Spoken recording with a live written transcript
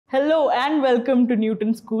Hello and welcome to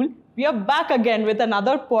Newton School. We are back again with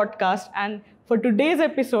another podcast, and for today's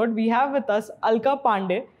episode, we have with us Alka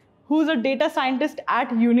Pandey, who's a data scientist at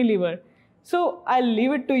Unilever. So I'll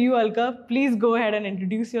leave it to you, Alka. Please go ahead and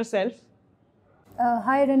introduce yourself.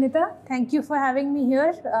 Hi Ranita, thank you for having me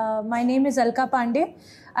here. My name is Alka Pandey.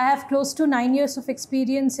 I have close to 9 years of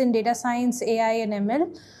experience in data science, AI and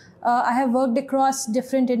ML. I have worked across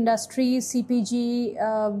different industries, CPG,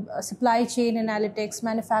 supply chain analytics,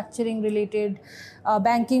 manufacturing related,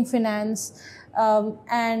 banking, finance,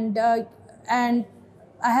 and I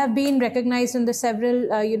have been recognized in the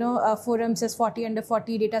several forums as 40 under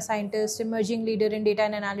 40 data scientist, emerging leader in data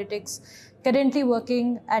and analytics. Currently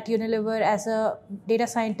working at Unilever as a data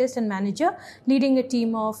scientist and manager, leading a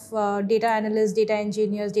team of data analysts, data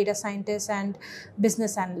engineers, data scientists, and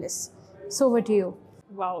business analysts. So over to you.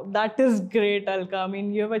 Wow, that is great, Alka. I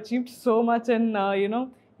mean, you have achieved so much, and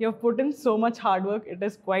you have put in so much hard work. It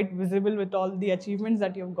is quite visible with all the achievements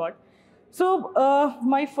that you've got. So,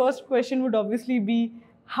 my first question would obviously be,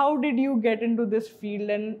 how did you get into this field,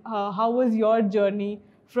 and how was your journey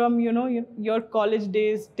from your college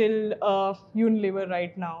days till Unilever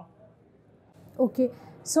right now? Okay,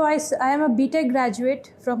 so I am a BTech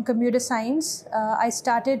graduate from computer science. I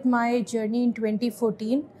started my journey in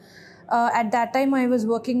 2014. At that time, I was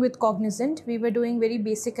working with Cognizant. We were doing very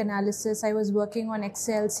basic analysis. I was working on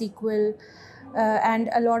Excel, SQL, and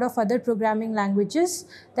a lot of other programming languages.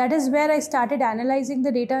 That is where I started analyzing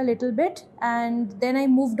the data a little bit. And then I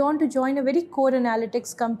moved on to join a very core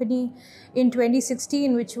analytics company in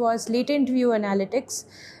 2016, which was Latent View Analytics.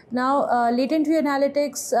 Now, latent view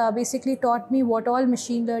analytics basically taught me what all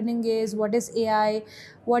machine learning is, what is AI,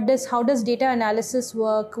 how does data analysis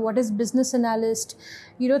work, what is business analyst,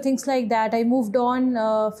 things like that. I moved on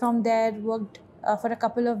from there, worked for a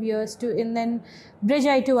couple of years and then Bridge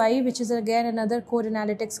I2I, which is again another core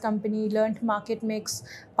analytics company, learned market mix,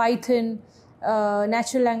 Python,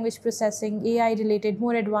 natural language processing, AI related,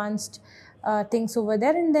 more advanced things over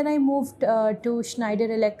there. And then I moved to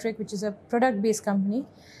Schneider Electric, which is a product-based company.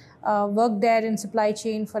 Worked there in supply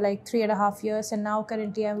chain for like 3.5 years, and now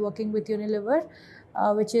currently I'm working with Unilever,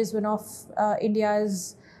 which is one of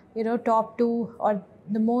India's top 2 or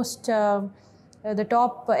the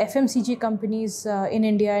top FMCG companies in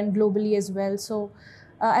India and globally as well. So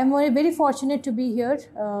I'm very fortunate to be here,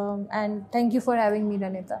 and thank you for having me,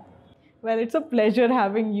 Ranita. Well, it's a pleasure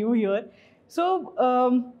having you here. So,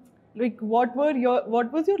 what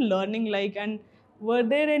was your learning like, and were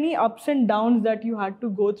there any ups and downs that you had to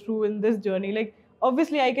go through in this journey? Like,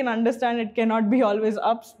 obviously, I can understand it cannot be always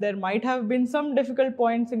ups. There might have been some difficult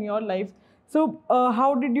points in your life. So,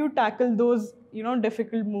 how did you tackle those,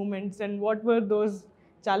 difficult moments, and what were those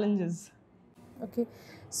challenges? Okay.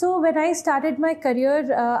 So when I started my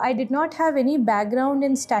career, I did not have any background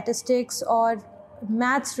in statistics or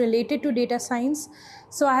maths related to data science.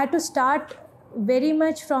 So I had to start very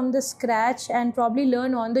much from the scratch and probably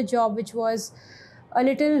learn on the job, which was a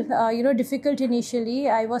little difficult initially.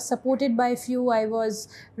 I was supported by a few, I was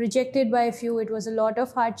rejected by a few. It was a lot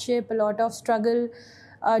of hardship, a lot of struggle.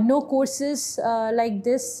 No courses like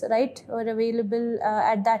this, right, were available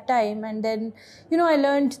at that time. And then, I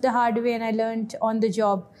learned the hard way and I learned on the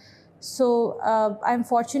job. So I'm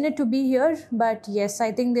fortunate to be here. But yes,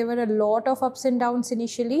 I think there were a lot of ups and downs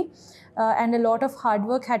initially. And a lot of hard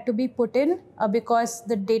work had to be put in because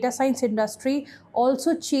the data science industry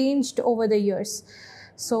also changed over the years.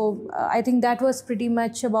 So I think that was pretty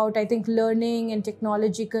much about, learning and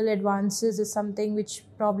technological advances is something which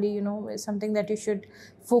probably, is something that you should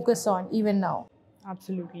focus on even now.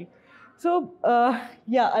 Absolutely. So,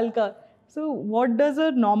 Alka, so what does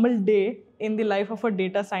a normal day in the life of a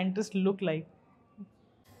data scientist look like?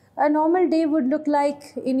 A normal day would look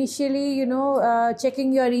like initially,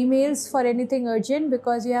 checking your emails for anything urgent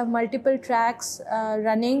because you have multiple tracks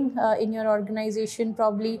running in your organization,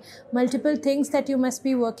 probably multiple things that you must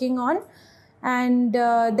be working on. And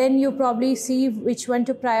then you probably see which one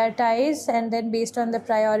to prioritize, and then based on the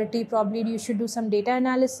priority, probably you should do some data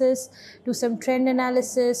analysis, do some trend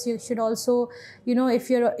analysis. You should also,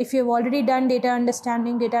 if you've already done data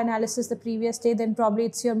understanding, data analysis the previous day, then probably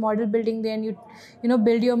it's your model building day, and you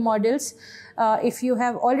build your models. If you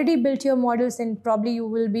have already built your models, then probably you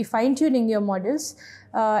will be fine-tuning your models.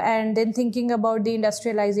 And then thinking about the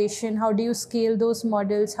industrialization, how do you scale those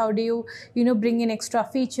models, how do you bring in extra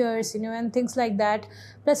features, and things like that.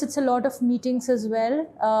 Plus it's a lot of meetings as well.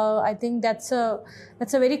 I think that's a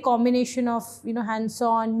very combination of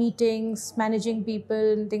hands-on meetings, managing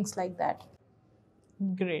people and things like that.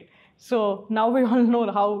 Great. So now we all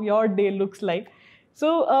know how your day looks like.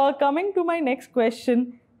 So coming to my next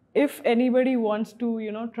question, if anybody wants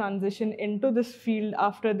to, transition into this field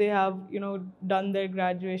after they have, done their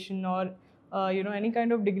graduation or, any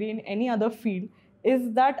kind of degree in any other field,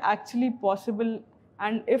 is that actually possible?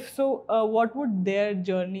 And if so, what would their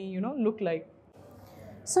journey, look like?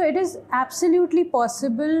 So it is absolutely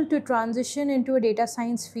possible to transition into a data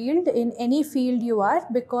science field in any field you are,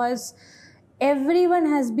 because everyone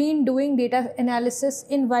has been doing data analysis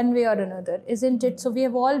in one way or another, isn't it? So we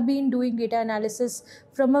have all been doing data analysis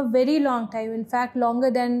from a very long time, in fact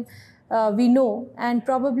longer than we know, and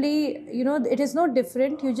probably it is no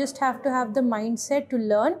different. You just have to have the mindset to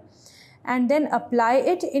learn and then apply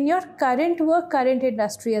it in your current work, current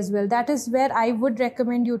industry as well. That is where I would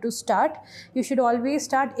recommend you to start. You should always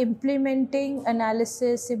start implementing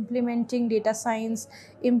analysis, implementing data science,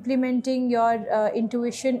 implementing your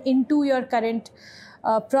intuition into your current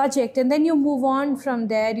project, and then you move on from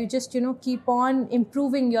there. You just keep on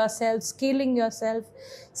improving yourself, scaling yourself,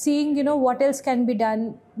 seeing what else can be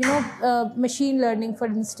done. Machine learning, for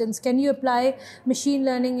instance, can you apply machine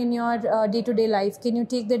learning in your day-to-day life? Can you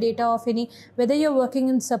take the data of whether you're working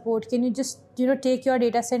in support, can you just take your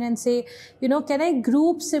data set and say, can I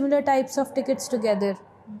group similar types of tickets together?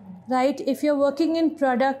 Right? If you're working in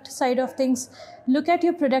product side of things, look at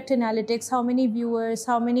your product analytics, how many viewers,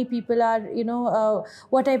 how many people are,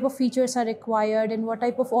 what type of features are required and what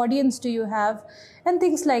type of audience do you have, and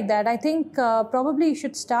things like that. I think probably you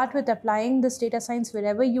should start with applying this data science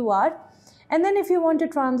wherever you are. And then if you want to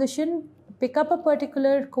transition, pick up a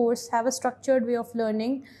particular course, have a structured way of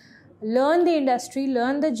learning, learn the industry,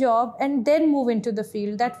 learn the job, and then move into the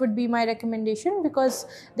field. That would be my recommendation, because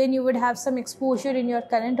then you would have some exposure in your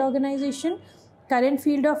current organization, current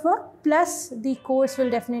field of work, plus the course will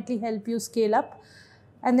definitely help you scale up,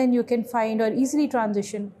 and then you can find or easily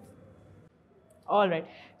transition. All right.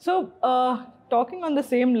 So talking on the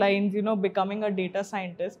same lines, becoming a data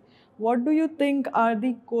scientist, what do you think are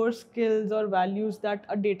the core skills or values that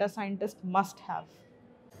a data scientist must have?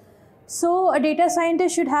 So a data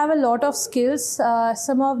scientist should have a lot of skills,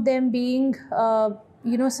 some of them being,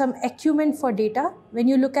 some acumen for data. When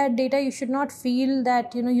you look at data, you should not feel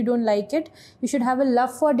that, you don't like it. You should have a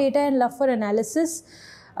love for data and love for analysis.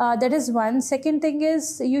 That is one. Second thing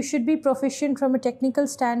is, you should be proficient from a technical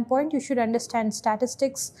standpoint. You should understand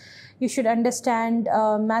statistics. You should understand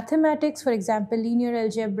mathematics, for example, linear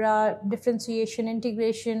algebra, differentiation,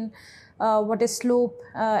 integration, what is slope,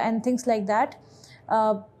 and things like that.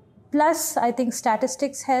 Plus, I think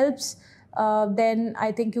statistics helps. Then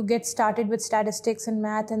I think you get started with statistics and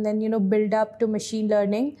math, and then build up to machine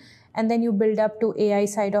learning, and then you build up to AI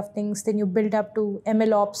side of things. Then you build up to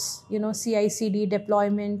MLOps, CI/CD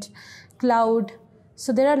deployment, cloud.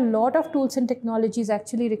 So there are a lot of tools and technologies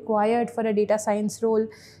actually required for a data science role.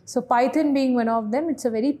 So Python being one of them, it's a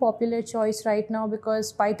very popular choice right now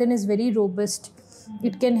because Python is very robust.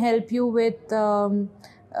 It can help you with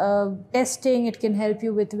testing, it can help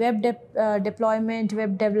you with web deployment,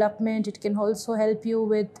 web development. It can also help you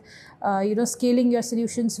with scaling your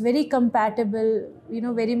solutions, very compatible,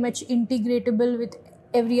 very much integratable with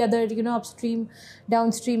every other upstream,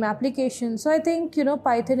 downstream application. So I think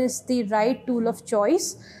Python is the right tool of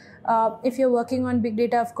choice. If you're working on big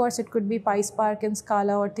data, of course it could be PySpark and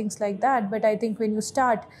Scala or things like that, but I think when you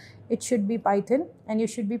start, it should be Python, and you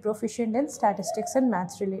should be proficient in statistics and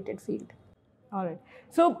maths related field. All right.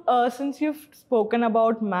 So since you've spoken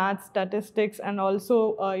about math, statistics, and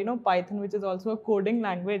also Python, which is also a coding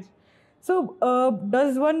language, so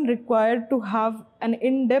does one require to have an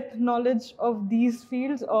in-depth knowledge of these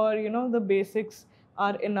fields, or the basics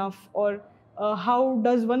are enough, or how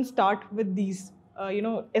does one start with these,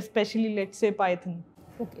 especially let's say Python?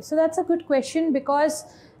 Okay, so that's a good question, because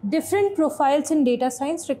different profiles in data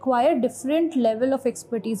science require different level of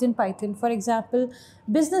expertise in Python. For example,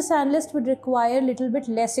 business analyst would require a little bit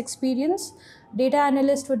less experience. Data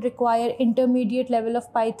analyst would require intermediate level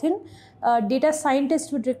of Python. Data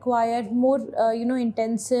scientist would require more,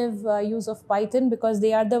 intensive use of Python, because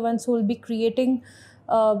they are the ones who will be creating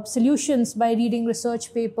solutions by reading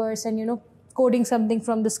research papers and coding something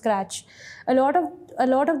from the scratch. A lot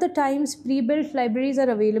of the times pre-built libraries are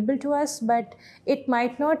available to us, but it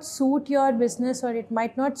might not suit your business, or it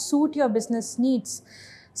might not suit your business needs.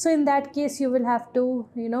 So in that case, you will have to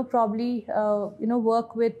probably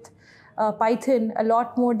work with Python a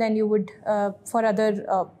lot more than you would for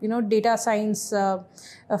other data science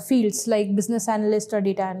fields like business analyst or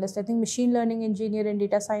data analyst. I think machine learning engineer and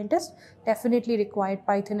data scientist definitely required.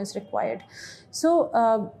 Python is required.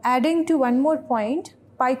 So adding to one more point,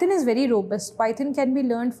 Python is very robust. Python can be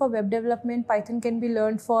learned for web development. Python can be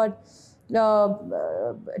learned for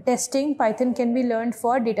testing, Python can be learned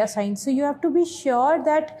for data science. So you have to be sure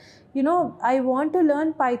that, I want to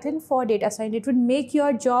learn Python for data science. It would make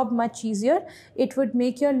your job much easier. It would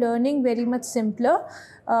make your learning very much simpler,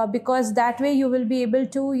 because that way you will be able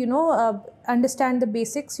to, understand the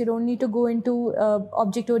basics. You don't need to go into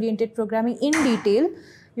object-oriented programming in detail.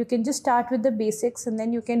 You can just start with the basics, and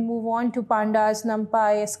then you can move on to pandas,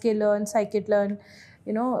 numpy, sklearn, scikit-learn,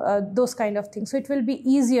 those kind of things. So it will be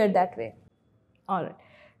easier that way. All right.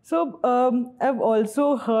 So I've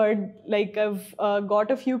also heard, like I've got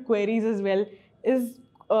a few queries as well. Is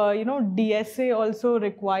DSA also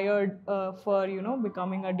required for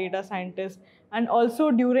becoming a data scientist? And also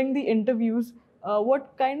during the interviews,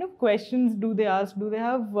 what kind of questions do they ask? Do they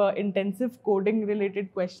have intensive coding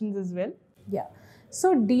related questions as well? Yeah.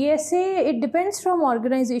 So DSA, it depends from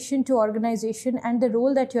organization to organization and the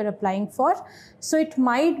role that you're applying for. So it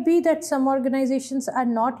might be that some organizations are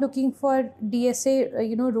not looking for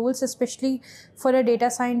DSA, roles, especially for a data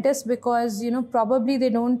scientist, because, probably they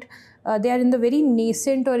don't, they are in the very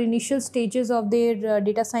nascent or initial stages of their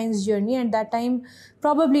data science journey, and that time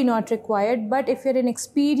probably not required. But if you're an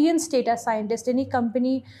experienced data scientist, any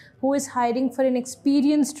company who is hiring for an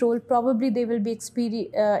experienced role, probably they will be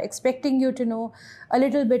expecting you to know a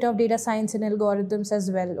little bit of data science and algorithms as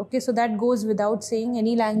well. Okay, so that goes without saying.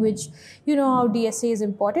 Any language, how DSA is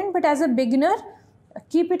important. But as a beginner,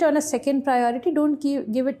 keep it on a second priority. Don't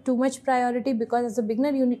give it too much priority, because as a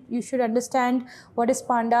beginner you should understand what is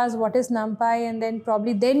pandas, what is numpy, and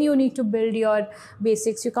then you need to build your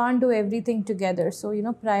basics. You can't do everything together. So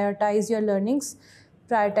prioritize your learnings,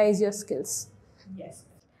 prioritize your skills. Yes.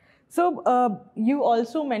 So you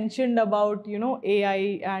also mentioned about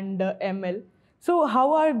AI and ML. So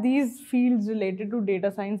how are these fields related to data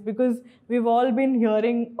science? Because we've all been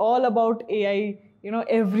hearing all about AI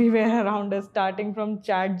everywhere around us, starting from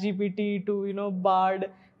ChatGPT to Bard,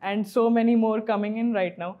 and so many more coming in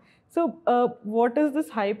right now. So what is this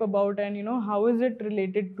hype about, and how is it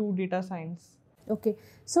related to data science? Okay,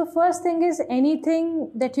 so first thing is,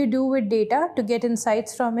 anything that you do with data to get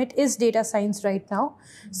insights from it is data science right now.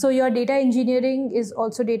 So your data engineering is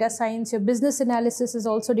also data science, your business analysis is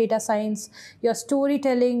also data science, your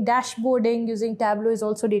storytelling, dashboarding using Tableau is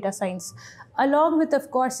also data science. Along with, of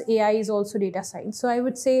course, AI is also data science. So I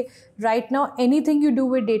would say right now, anything you do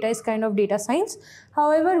with data is kind of data science.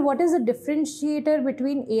 However, what is the differentiator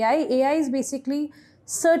between AI? AI is basically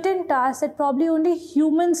certain tasks that probably only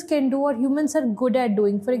humans can do, or humans are good at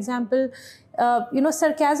doing. For example,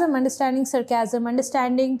 sarcasm,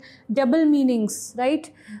 understanding double meanings,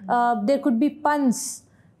 right? There could be puns,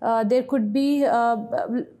 there could be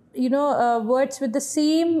words with the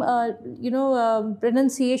same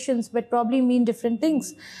pronunciations but probably mean different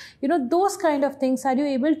things. Those kind of things, are you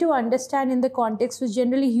able to understand in the context which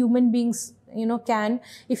generally human beings can?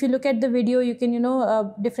 If you look at the video, you can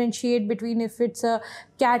differentiate between if it's a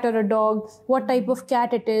cat or a dog, what type of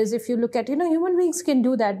cat it is. If you look at human beings can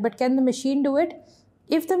do that, but can the machine do it?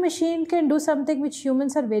 If the machine can do something which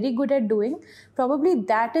humans are very good at doing, probably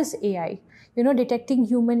that is AI. Detecting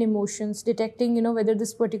human emotions, detecting whether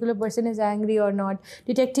this particular person is angry or not,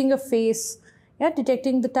 detecting a face,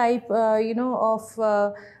 detecting the type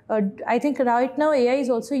of I think right now AI is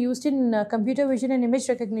also used in computer vision and image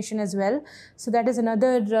recognition as well. So that is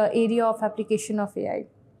another area of application of AI.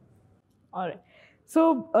 All right.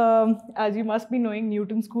 So as you must be knowing,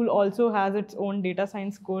 Newton School also has its own data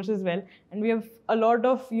science course as well. And we have a lot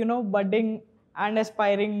of, budding and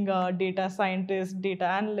aspiring data scientists, data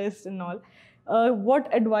analysts and all.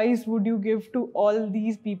 What advice would you give to all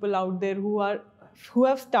these people out there who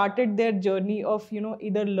have started their journey of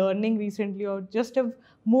either learning recently or just have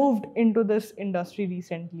moved into this industry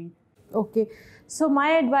recently? Okay, so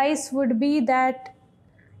my advice would be that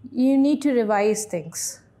you need to revise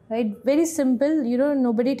things, right? Very simple,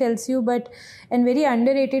 nobody tells you, and very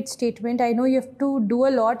underrated statement. I know you have to do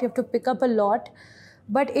a lot, you have to pick up a lot,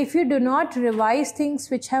 but if you do not revise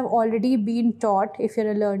things which have already been taught, if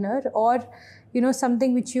you're a learner, or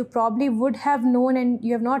something which you probably would have known and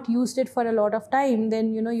you have not used it for a lot of time,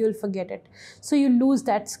 then you'll forget it. So you lose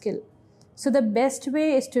that skill. So the best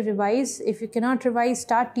way is to revise. If you cannot revise,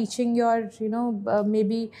 start teaching your,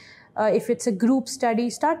 maybe if it's a group study,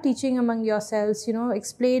 start teaching among yourselves,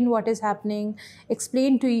 explain what is happening,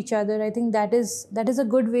 explain to each other. I think that is a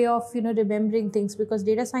good way of, remembering things, because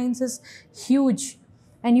data science is huge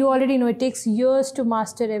and you already know it takes years to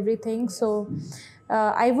master everything. So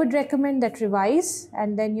I would recommend that revise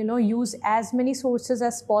and then, use as many sources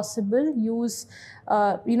as possible, use,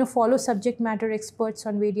 follow subject matter experts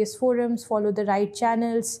on various forums, follow the right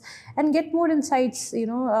channels, and get more insights,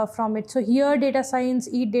 from it. So here, data science,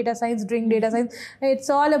 eat data science, drink data science. It's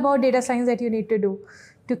all about data science that you need to do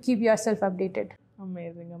to keep yourself updated.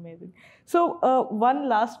 Amazing, amazing. So one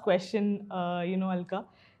last question, Alka,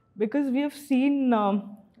 because we have seen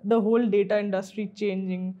the whole data industry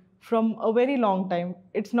changing from a very long time.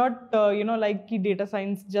 It's not, like data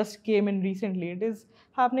science just came in recently. It is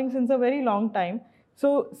happening since a very long time.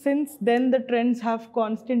 So since then, the trends have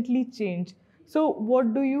constantly changed. So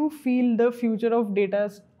what do you feel the future of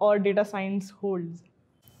data or data science holds?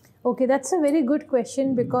 Okay, that's a very good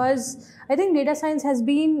question, because I think data science has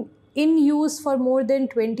been in use for more than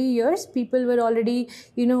 20 years. People were already,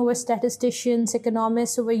 were statisticians,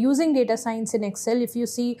 economists who were using data science in Excel. If you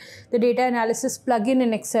see the data analysis plugin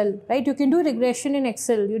in Excel, right, you can do regression in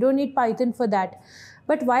Excel. You don't need Python for that.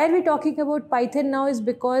 But why are we talking about Python now is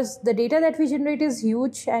because the data that we generate is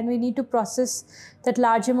huge and we need to process that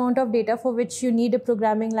large amount of data, for which you need a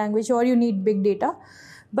programming language or you need big data.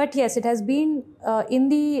 But yes, it has been in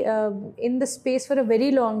the space for a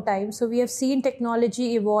very long time. So we have seen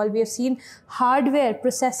technology evolve. We have seen hardware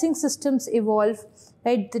processing systems evolve,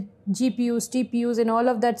 right? The GPUs, TPUs, and all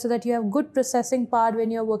of that, so that you have good processing power when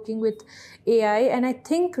you're working with AI. And I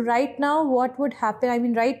think right now, what would happen? I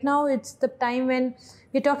mean, right now it's the time when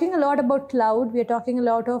we're talking a lot about cloud. We're talking a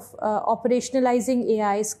lot of operationalizing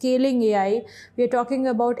AI, scaling AI. We're talking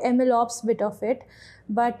about MLOps bit of it.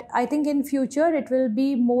 But I think in future, it will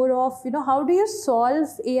be more of, how do you solve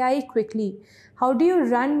AI quickly? How do you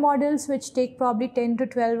run models which take probably 10 to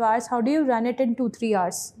 12 hours? How do you run it in 2-3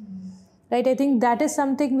 hours? Right? I think that is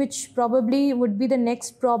something which probably would be the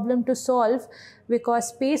next problem to solve, because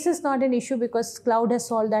space is not an issue, because cloud has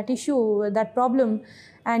solved that issue, that problem,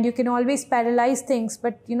 and you can always parallelize things.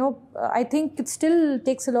 But, I think it still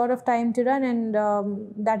takes a lot of time to run, and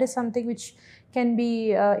that is something which can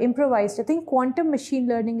be improvised. I think quantum machine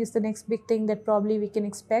learning is the next big thing that probably we can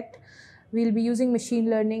expect. We'll be using machine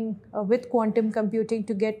learning with quantum computing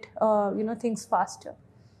to get, things faster.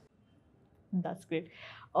 That's great.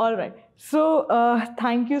 All right. So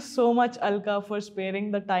thank you so much, Alka, for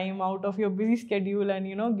sparing the time out of your busy schedule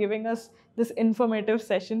and giving us this informative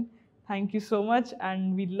session. Thank you so much,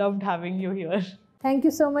 and we loved having you here. Thank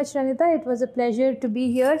you so much, Ranita. It was a pleasure to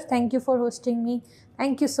be here. Thank you for hosting me.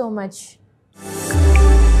 Thank you so much.